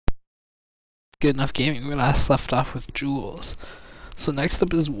Good Enough Gaming. We last left off with Jules. So next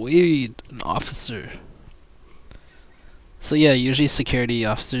up is Wade, an officer. So yeah, usually security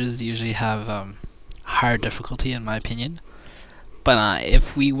officers usually have higher difficulty in my opinion. But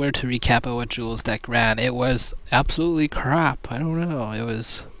if we were to recap of what Jules' deck ran, it was absolutely crap. I don't know. It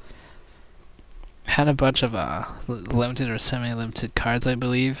was had a bunch of limited or semi-limited cards, I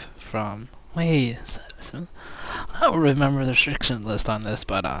believe. From I don't remember the restriction list on this,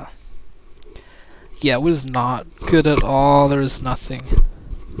 but yeah, it was not good at all. There was nothing.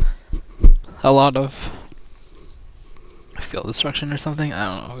 A lot of field destruction or something.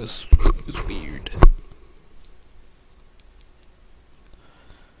 I don't know. It was weird.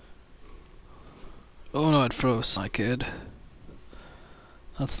 Oh no, it froze. Not good.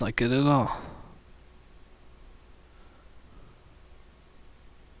 That's not good at all.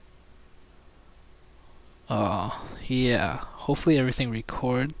 Oh, yeah. Hopefully everything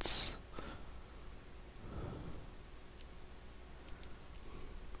records.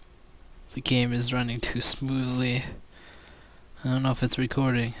 The game is running too smoothly. I don't know if it's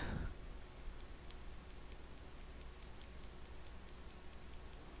recording.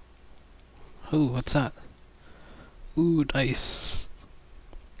 Ooh, what's that? Ooh, nice.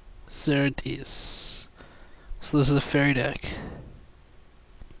 Zertis. So this is a fairy deck.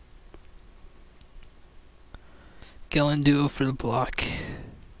 Galen Duo for the block.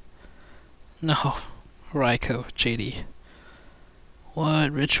 No. Raiko, JD.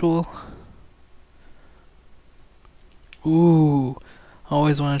 What? Ritual? Ooh.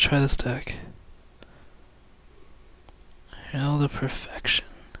 Always want to try this deck. Hail to Perfection.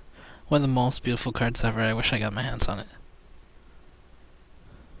 One of the most beautiful cards ever. I wish I got my hands on it.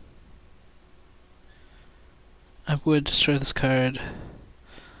 I would destroy this card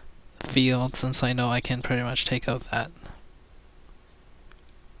field since I know I can pretty much take out that.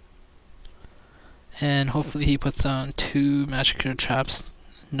 And hopefully he puts down 2 magic card traps,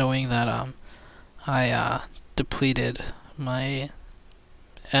 knowing that I depleted my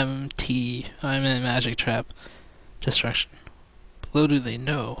MT. I'm in magic trap destruction. Little do they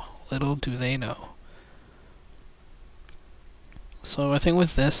know. Little do they know. So I think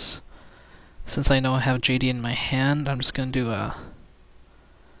with this, since I know I have JD in my hand, I'm just gonna do a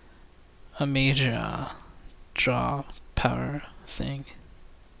major draw power thing.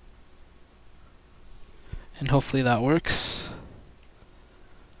 And hopefully that works.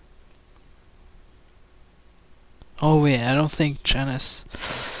 Oh wait, I don't think Janice.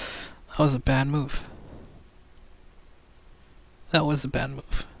 That was a bad move. That was a bad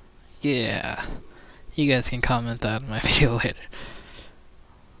move. Yeah. You guys can comment that in my video later.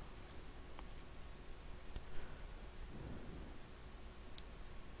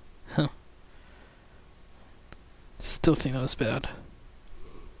 Huh. Still think that was bad.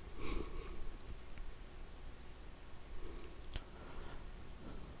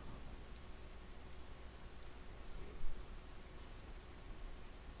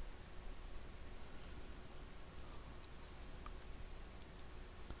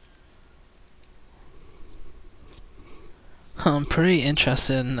 I'm pretty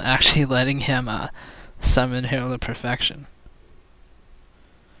interested in actually letting him summon Hail to Perfection.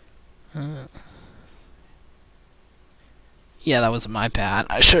 Yeah, that was my bad.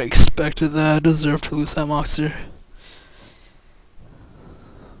 I should have expected that. I deserve to lose that monster.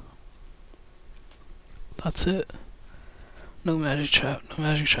 That's it. No magic trap, no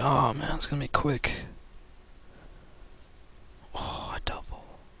magic trap. Oh man, it's gonna be quick. Oh, a double.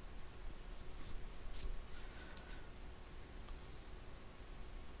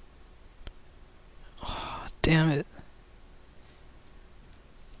 Oh, damn it.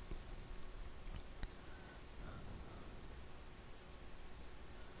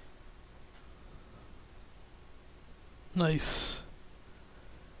 Nice.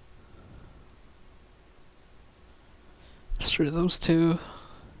 Destroy those 2.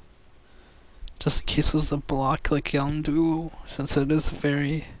 Just in case it's a block like Yugioh, since it is a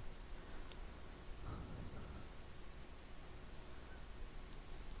fairy.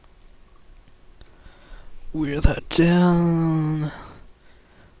 Wear that down.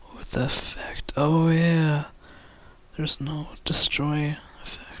 With the effect. Oh yeah. There's no destroy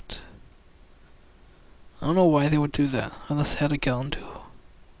effect. I don't know why they would do that, unless they had a Galen Duo.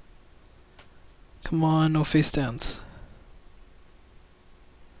 Come on, no face downs.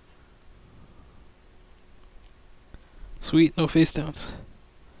 Sweet, no face downs.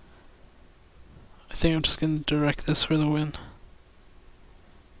 I think I'm just gonna direct this for the win.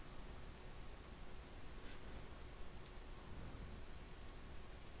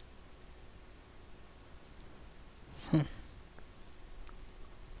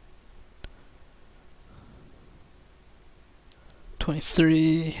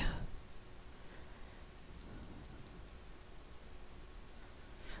 23.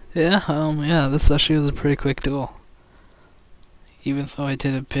 Yeah, this actually was a pretty quick duel. Even though I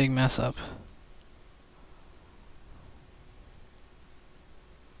did a big mess up.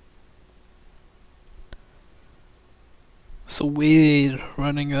 So Wade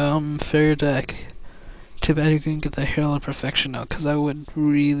running fair deck. Too bad you couldn't get the Herald of Perfection out, because I would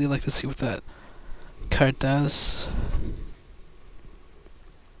really like to see what that card does.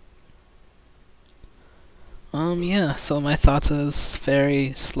 Yeah, so my thoughts is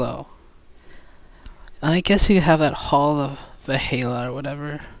very slow. I guess you have that Hall of Valhalla or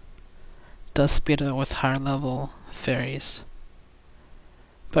whatever. Does speed up with higher level fairies.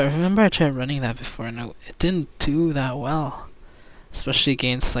 But I remember I tried running that before and it didn't do that well. Especially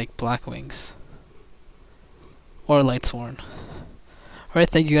against like Black Wings. Or Lightsworn. Alright,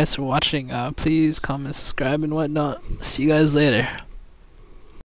 thank you guys for watching. Please comment, subscribe, and whatnot. See you guys later.